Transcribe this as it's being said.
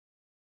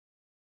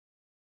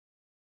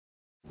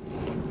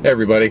Hey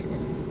everybody,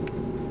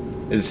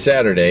 it is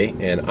Saturday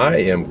and I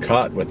am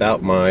caught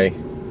without my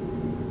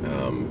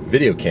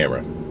video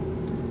camera,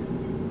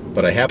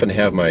 but I happen to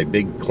have my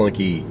big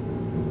clunky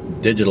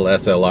digital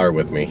SLR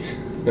with me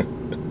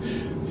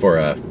for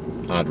a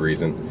odd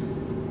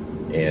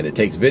reason, and it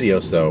takes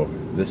video, so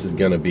this is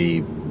going to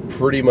be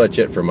pretty much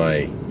it for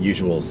my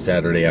usual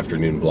Saturday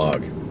afternoon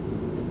vlog.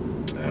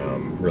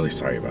 Really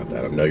sorry about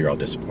that. I know you're all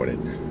disappointed.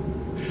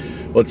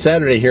 Well, it's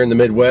Saturday here in the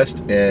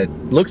Midwest. It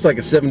looks like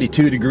a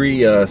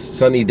 72-degree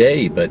sunny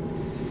day, but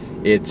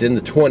it's in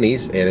the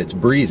 20s and it's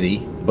breezy,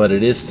 but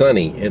it is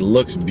sunny. It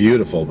looks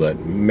beautiful, but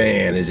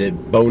man, is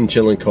it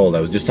bone-chilling cold.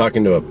 I was just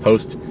talking to a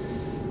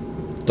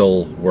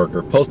postal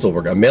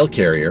worker, a mail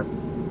carrier,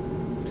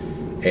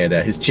 and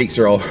his cheeks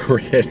are all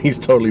red. He's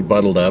totally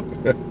bundled up.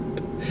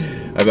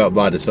 I about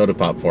bought a soda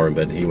pop for him,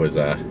 but he was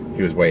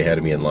way ahead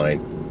of me in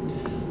line.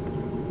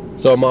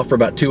 So I'm off for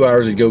about 2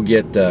 hours to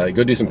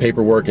go do some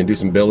paperwork and do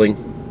some billing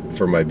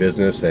for my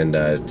business, and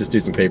just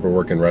do some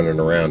paperwork and running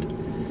around.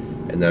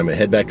 And then I'm going to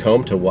head back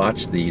home to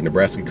watch the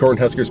Nebraska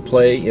Cornhuskers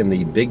play in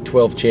the Big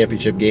 12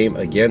 championship game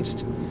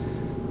against,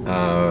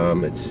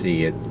 let's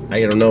see,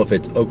 I don't know if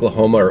it's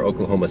Oklahoma or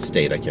Oklahoma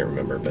State. I can't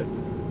remember, but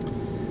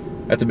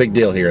that's a big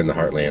deal here in the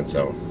Heartland,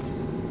 so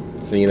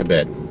see you in a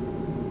bit.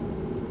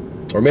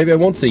 Or maybe I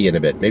won't see you in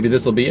a bit. Maybe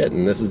this will be it,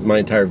 and this is my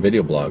entire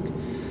video blog.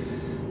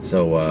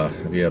 So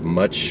it'll be a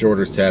much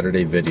shorter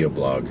Saturday video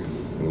blog.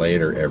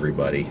 Later,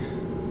 everybody.